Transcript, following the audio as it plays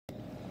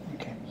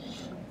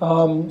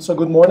So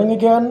good morning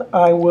again.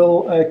 I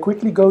will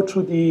quickly go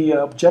through the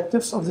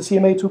objectives of the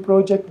CMA2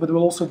 project, but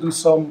we'll also do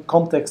some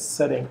context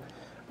setting.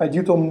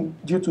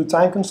 Due to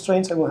time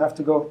constraints, I will have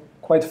to go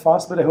quite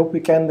fast, but I hope we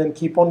can then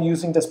keep on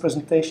using this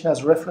presentation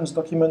as reference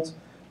document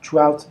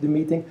throughout the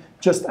meeting,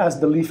 just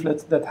as the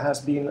leaflet that has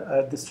been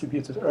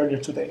distributed earlier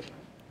today.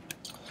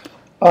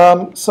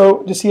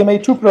 So the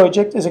CMA2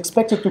 project is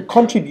expected to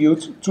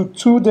contribute to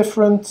two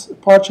different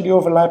partially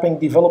overlapping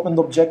development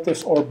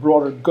objectives or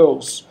broader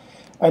goals.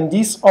 And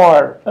these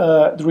are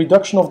the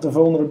reduction of the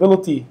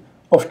vulnerability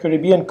of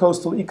Caribbean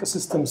coastal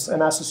ecosystems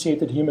and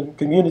associated human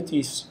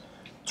communities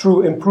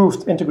through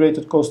improved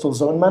integrated coastal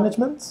zone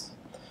management.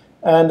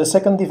 And the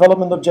second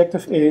development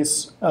objective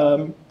is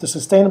the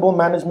sustainable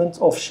management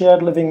of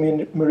shared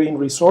living marine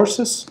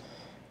resources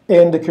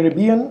in the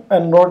Caribbean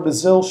and North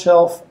Brazil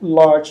Shelf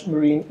large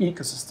marine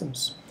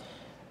ecosystems.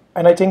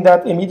 And I think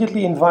that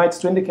immediately invites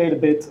to indicate a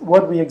bit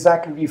what we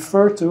exactly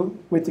refer to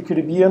with the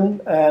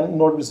Caribbean and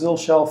North Brazil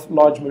Shelf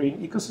large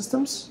marine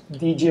ecosystems.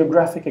 The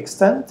geographic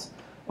extent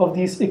of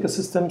these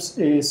ecosystems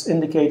is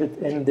indicated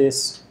in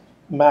this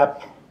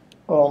map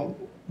on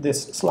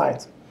this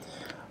slide.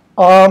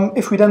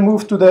 If we then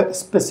move to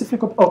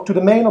the to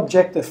the main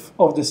objective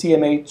of the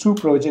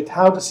CMA2 project,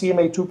 how the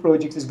CMA2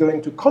 project is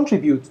going to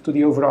contribute to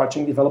the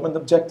overarching development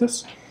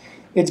objectives,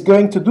 it's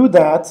going to do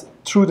that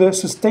through the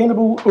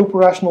sustainable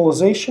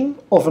operationalization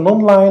of an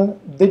online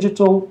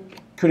digital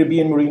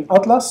Caribbean Marine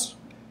Atlas,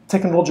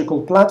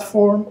 technological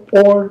platform,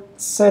 or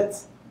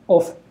set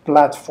of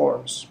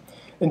platforms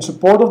in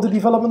support of the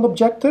development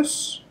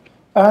objectives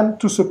and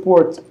to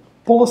support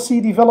policy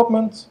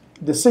development,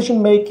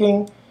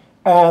 decision-making,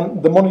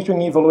 and the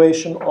monitoring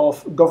evaluation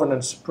of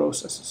governance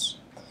processes.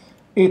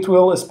 It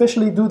will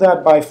especially do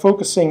that by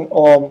focusing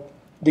on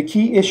the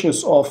key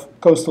issues of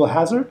coastal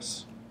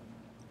hazards,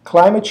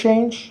 climate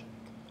change,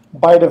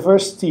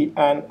 biodiversity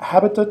and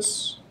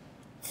habitats,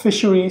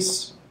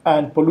 fisheries,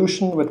 and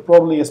pollution, with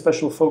probably a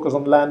special focus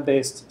on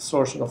land-based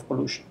sourcing of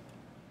pollution.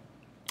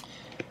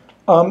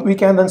 We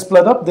can then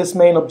split up this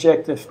main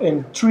objective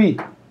in three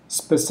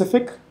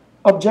specific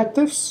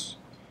objectives.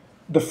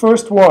 The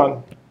first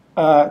one,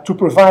 to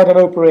provide and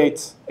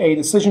operate a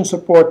decision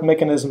support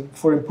mechanism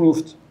for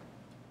improved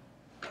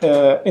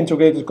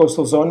integrated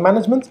coastal zone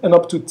management in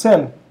up to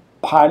 10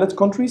 pilot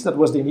countries. That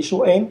was the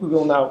initial aim. We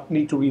will now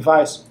need to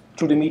revise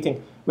through the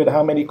meeting with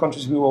how many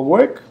countries we will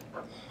work.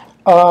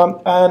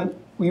 And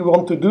we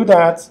want to do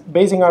that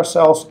basing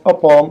ourselves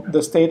upon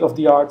the state of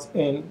the art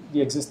in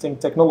the existing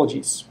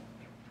technologies.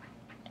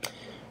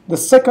 The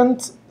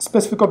second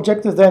specific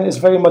objective then is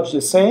very much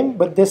the same,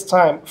 but this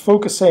time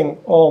focusing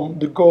on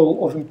the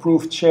goal of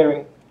improved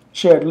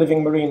shared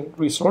living marine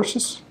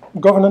resources,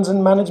 governance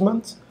and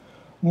management,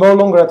 no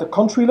longer at the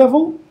country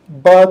level,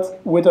 but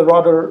with a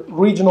rather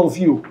regional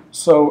view,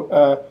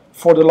 so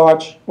for the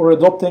large, or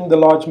adopting the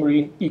large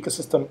marine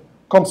ecosystem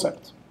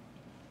concept.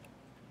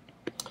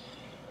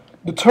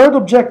 The third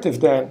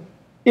objective then,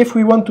 if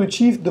we want to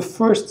achieve the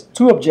first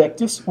two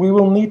objectives, we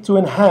will need to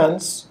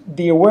enhance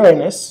the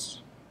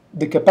awareness,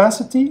 the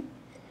capacity,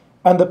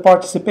 and the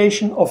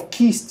participation of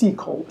key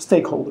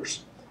stakeholders,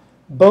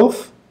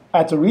 both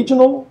at the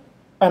regional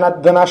and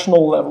at the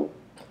national level.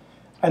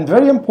 And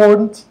very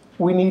important,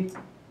 we need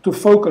to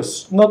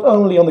focus not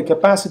only on the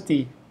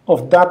capacity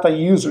of data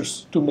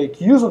users to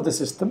make use of the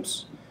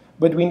systems,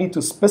 but we need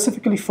to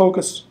specifically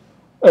focus,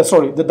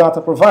 the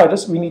data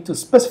providers, we need to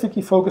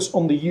specifically focus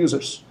on the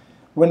users.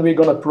 When we're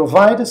going to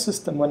provide a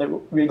system,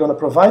 when we're going to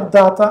provide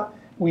data,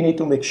 we need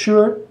to make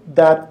sure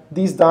that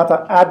these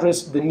data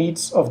address the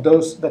needs of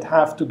those that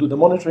have to do the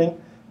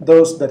monitoring,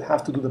 those that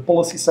have to do the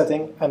policy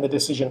setting and the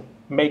decision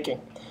making.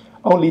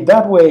 Only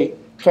that way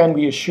can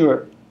we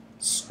assure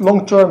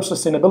long-term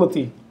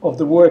sustainability of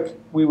the work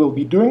we will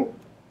be doing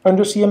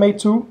under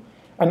CMA2,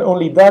 and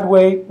only that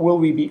way will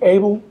we be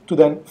able to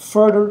then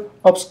further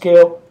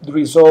upscale the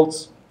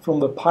results from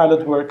the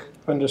pilot work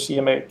under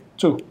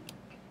CMA2.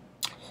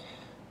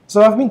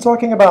 So I've been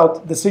talking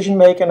about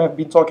decision-making and I've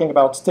been talking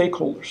about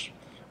stakeholders.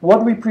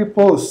 What we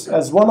propose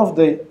as one of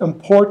the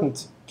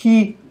important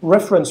key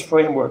reference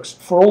frameworks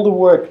for all the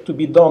work to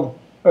be done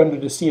under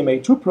the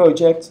CMA2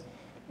 project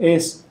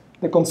is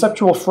the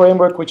conceptual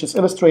framework which is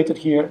illustrated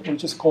here,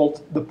 which is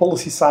called the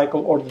policy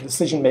cycle or the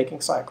decision-making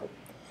cycle.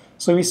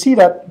 So we see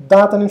that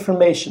data and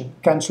information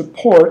can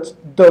support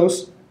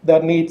those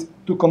that need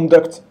to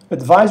conduct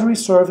advisory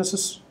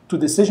services to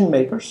decision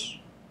makers.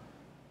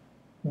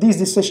 These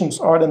decisions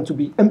are then to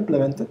be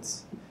implemented.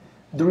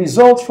 The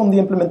results from the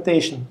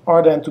implementation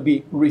are then to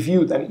be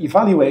reviewed and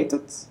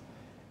evaluated.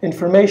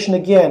 Information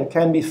again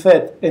can be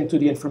fed into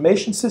the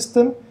information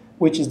system,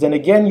 which is then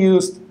again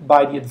used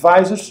by the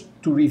advisors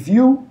to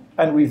review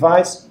and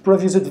revise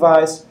previous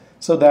advice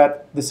so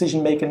that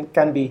decision making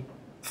can be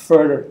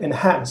further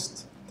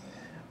enhanced.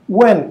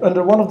 When,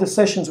 under one of the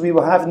sessions we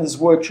will have in this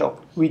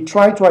workshop, we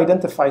try to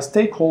identify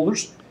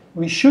stakeholders,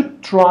 we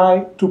should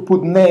try to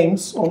put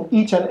names on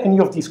each and any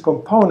of these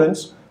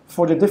components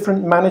for the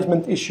different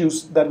management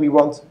issues that we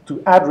want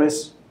to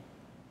address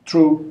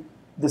through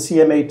the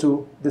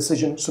CMA2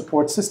 decision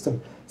support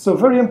system. So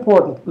very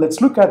important, let's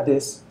look at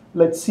this,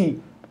 let's see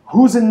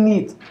who's in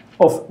need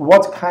of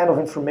what kind of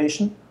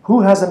information,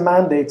 who has a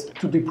mandate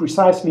to do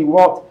precisely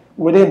what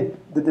within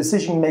the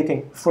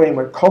decision-making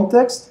framework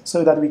context,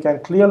 so that we can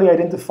clearly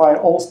identify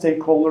all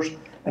stakeholders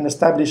and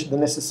establish the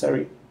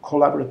necessary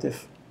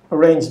collaborative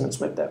arrangements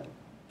with them.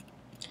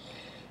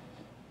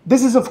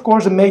 This is, of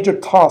course, a major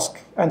task,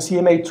 and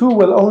CMA2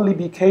 will only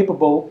be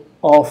capable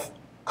of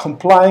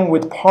complying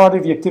with part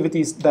of the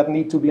activities that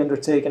need to be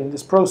undertaken in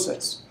this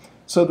process.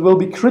 So it will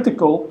be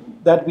critical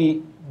that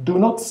we do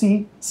not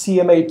see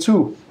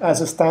CMA2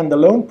 as a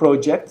standalone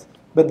project,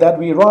 but that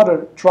we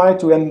rather try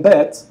to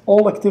embed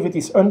all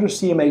activities under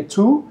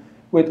CMA2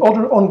 with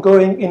other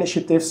ongoing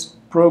initiatives,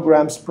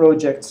 programs,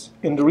 projects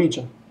in the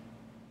region.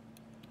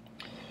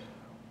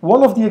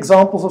 One of the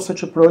examples of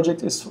such a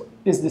project is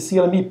the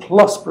CLME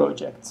Plus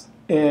project.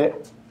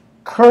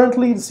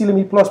 Currently, the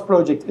CLME Plus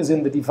project is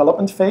in the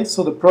development phase,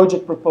 so the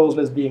project proposal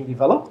is being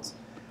developed.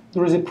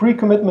 There is a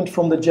pre-commitment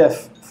from the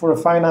GEF for a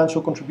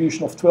financial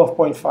contribution of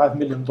 $12.5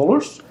 million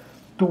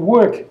to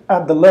work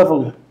at the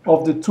level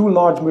of the two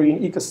large marine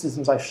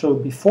ecosystems I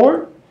showed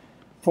before.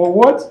 For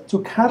what? To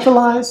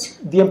catalyze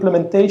the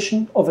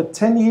implementation of a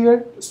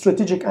 10-year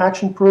strategic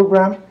action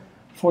program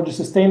for the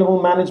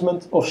sustainable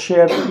management of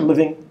shared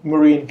living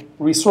marine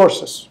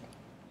resources.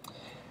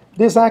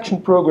 This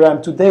action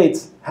program to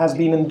date has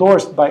been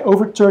endorsed by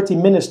over 30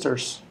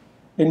 ministers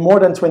in more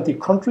than 20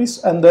 countries,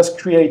 and thus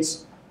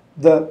creates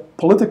the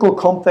political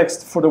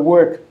context for the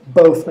work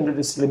both under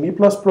the CLME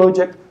Plus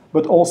project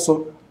but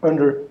also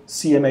under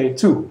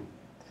CMA2.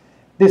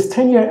 This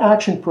 10-year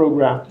action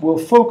program will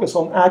focus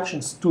on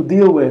actions to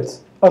deal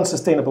with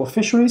unsustainable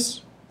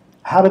fisheries,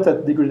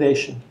 habitat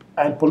degradation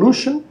and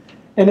pollution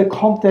in a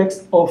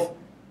context of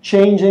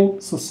changing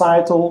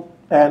societal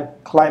and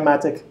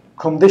climatic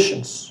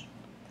conditions.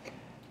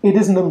 It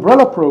is an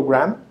umbrella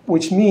program,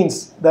 which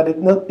means that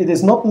it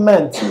is not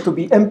meant to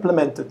be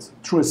implemented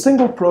through a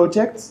single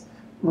project.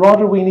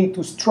 Rather, we need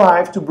to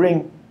strive to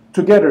bring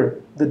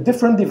together the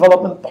different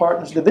development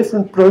partners, the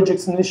different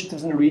projects and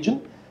initiatives in the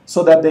region,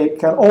 so that they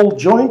can all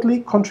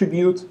jointly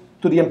contribute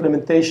to the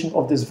implementation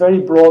of this very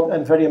broad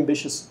and very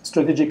ambitious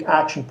strategic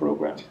action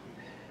program.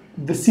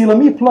 The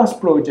CLME Plus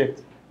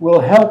project will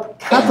help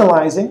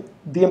catalyzing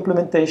the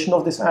implementation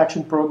of this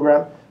action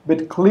program,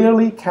 but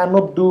clearly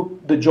cannot do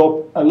the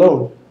job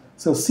alone.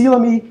 So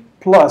CLME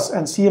Plus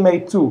and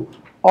CMA2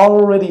 are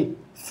already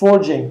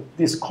forging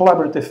these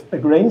collaborative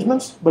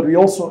arrangements, but we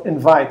also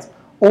invite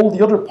all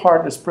the other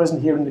partners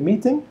present here in the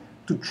meeting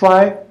to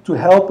try to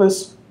help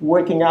us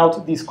working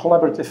out these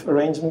collaborative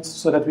arrangements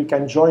so that we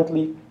can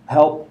jointly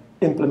help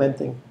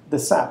implementing the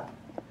SAP.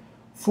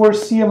 For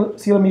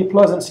CLME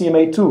Plus and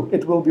CMA2,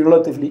 it will be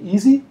relatively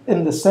easy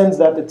in the sense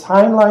that the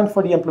timeline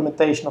for the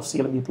implementation of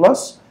CLME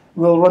Plus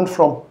will run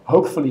from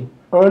hopefully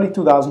early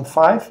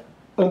 2005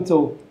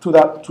 until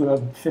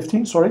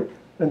 2015,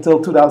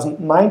 until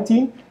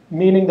 2019,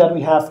 meaning that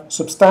we have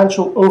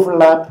substantial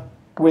overlap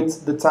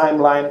with the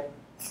timeline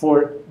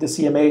for the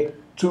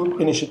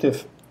CMA2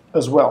 initiative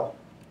as well.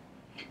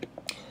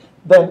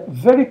 Then,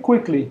 very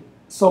quickly,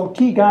 some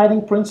key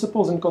guiding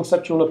principles and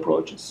conceptual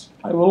approaches.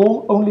 I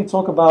will only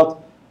talk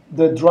about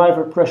the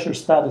driver pressure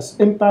status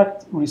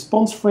impact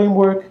response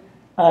framework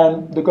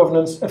and the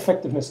governance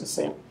effectiveness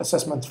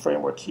assessment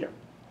framework here.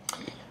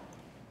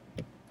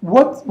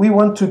 What we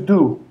want to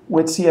do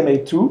with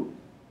CMA2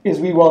 is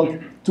we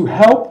want to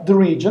help the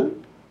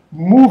region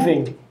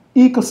moving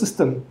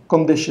ecosystem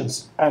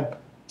conditions and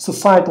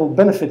societal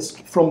benefits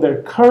from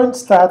their current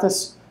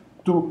status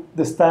to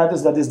the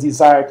status that is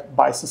desired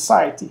by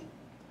society.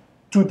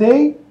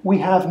 Today, we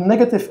have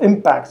negative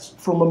impacts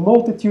from a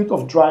multitude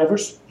of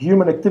drivers,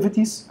 human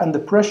activities, and the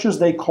pressures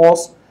they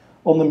cause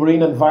on the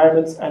marine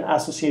environment and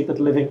associated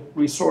living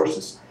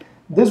resources.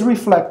 This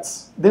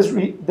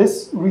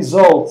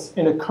results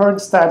in a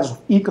current status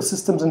of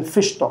ecosystems and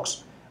fish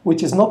stocks,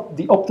 which is not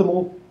the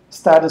optimal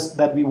status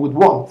that we would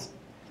want.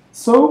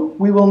 So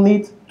we will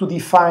need to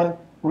define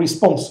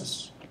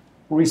responses.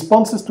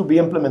 Responses to be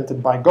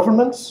implemented by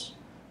governments,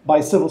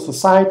 by civil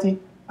society,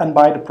 and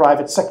by the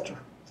private sector.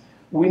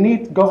 We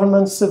need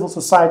governments, civil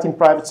society, and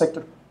private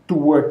sector to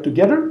work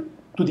together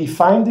to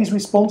define these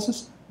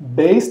responses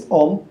based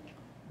on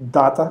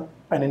data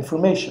and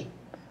information.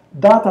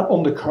 Data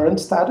on the current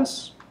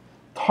status,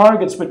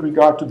 targets with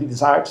regard to the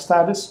desired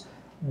status,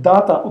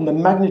 data on the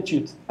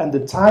magnitude and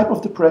the type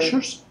of the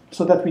pressures,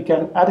 so that we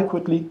can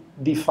adequately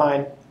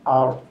define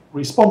our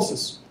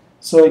responses.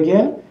 So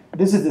again,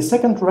 this is the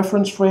second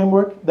reference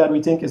framework that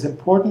we think is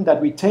important,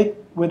 that we take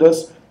with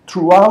us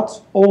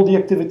throughout all the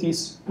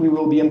activities we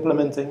will be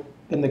implementing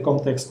in the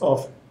context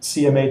of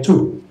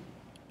CMA2.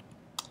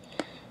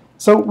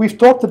 So we've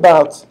talked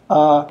about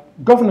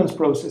governance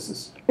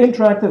processes.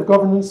 Interactive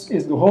governance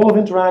is the whole of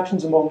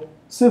interactions among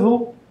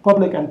civil,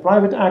 public and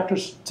private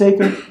actors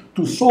taken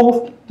to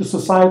solve the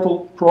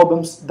societal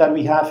problems that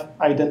we have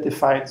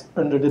identified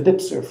under the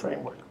DIPSER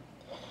framework.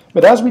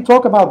 But as we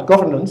talk about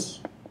governance,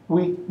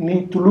 we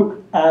need to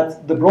look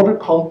at the broader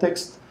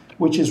context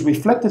which is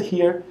reflected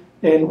here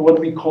in what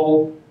we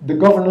call the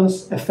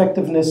governance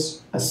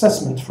effectiveness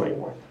assessment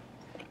framework.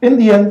 In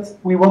the end,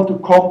 we want to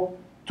come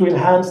to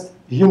enhanced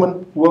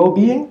human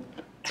well-being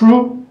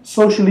through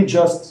socially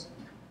just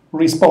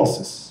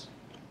responses,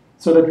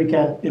 so that we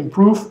can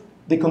improve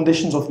the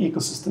conditions of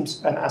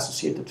ecosystems and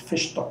associated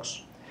fish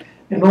stocks.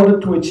 In order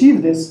to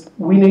achieve this,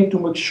 we need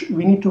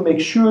to make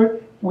sure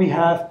we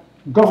have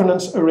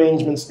governance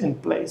arrangements in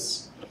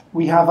place.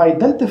 We have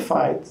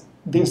identified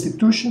the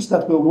institutions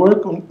that will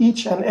work on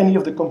each and any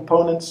of the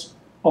components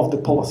of the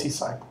policy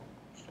cycle.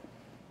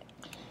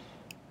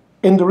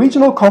 In the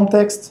regional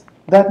context,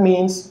 that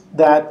means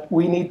that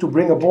we need to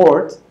bring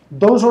aboard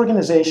those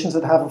organizations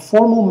that have a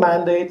formal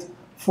mandate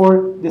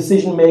for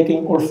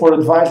decision-making or for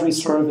advisory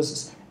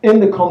services in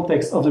the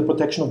context of the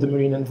protection of the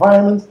marine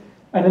environment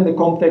and in the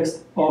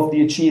context of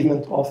the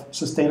achievement of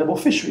sustainable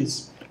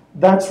fisheries.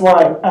 That's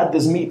why at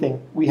this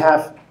meeting we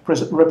have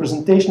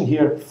representation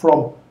here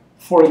from,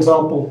 for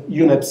example,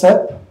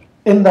 UNEP-SEP,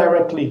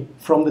 indirectly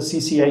from the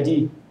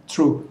CCID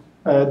through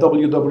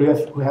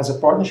WWF, who has a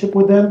partnership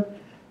with them,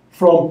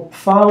 from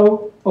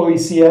FAO,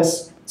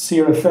 OECS,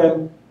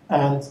 CRFM,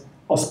 and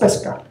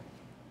OSPESCA.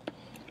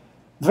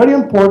 Very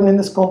important in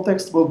this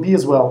context will be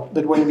as well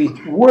that when we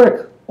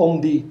work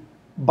on the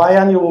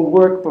biannual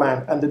work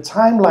plan and the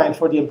timeline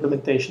for the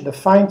implementation, the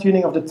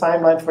fine-tuning of the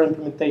timeline for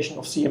implementation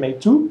of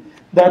CMA2,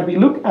 that we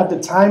look at the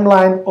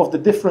timeline of the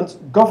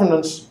different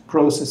governance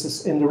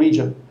processes in the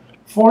region.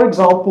 For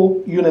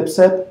example,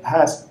 UNEP-SEP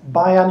has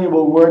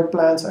biannual work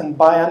plans and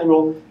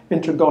biannual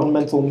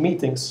intergovernmental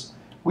meetings.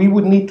 We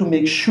would need to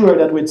make sure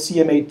that with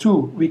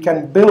CMA2 we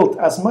can build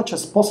as much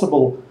as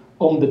possible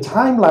on the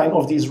timeline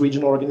of these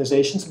regional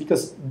organizations,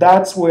 because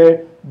that's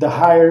where the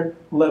higher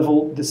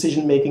level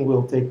decision making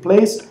will take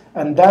place,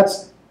 and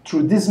that's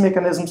through these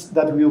mechanisms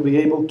that we will be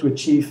able to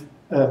achieve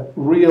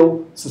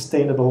real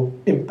sustainable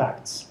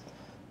impacts.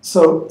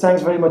 So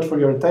thanks very much for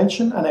your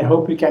attention, and I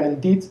hope we can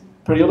indeed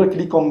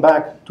periodically come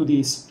back to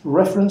these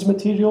reference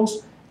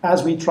materials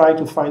as we try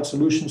to find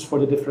solutions for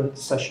the different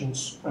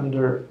sessions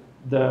under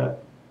the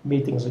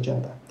meeting's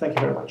agenda. Thank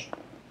you very much.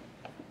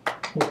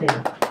 Okay,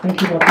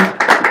 thank you,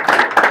 Martin.